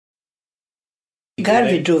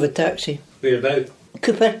Garvie drove a taxi. Whereabout?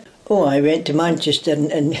 Cupar. Oh, I went to Manchester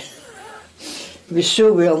and he was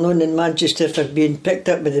so well known in Manchester for being picked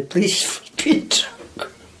up by the police for being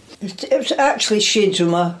drunk. It was actually shades of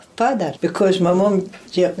my father, because my mum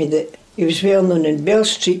told me that he was well known in Bell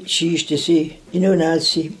Street. She used to say, you know,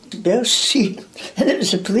 Nancy, Bell Street, and it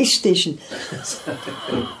was a police station.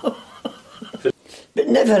 But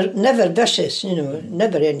never vicious, you know,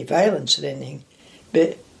 never any violence or anything.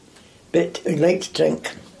 But he liked to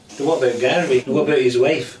drink. So what about Garvie? What about his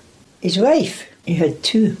wife? His wife? He had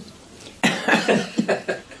two.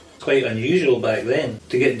 Quite unusual back then,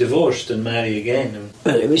 to get divorced and marry again.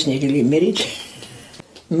 Well, he wasn't really married.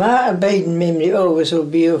 My abiding memory always will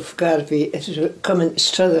be of Garvie. It was coming to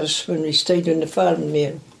Struthers when we stayed on the farm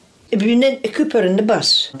there. He'd been into Cupar in the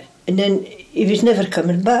bus, and then he was never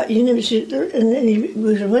coming back. You know, and then he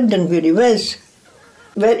was wondering where he was.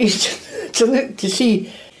 But he used to look to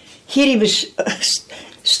see. Here he was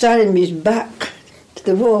standing with his back to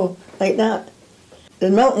the wall, like that. The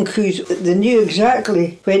milking coos, they knew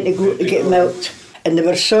exactly when to go to get milked, and they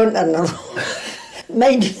were sauntering along,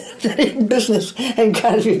 minding their own business, and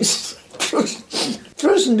Garvie was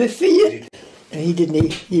frozen with fear. He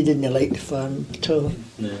didn't like the farm at all.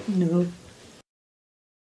 No. No.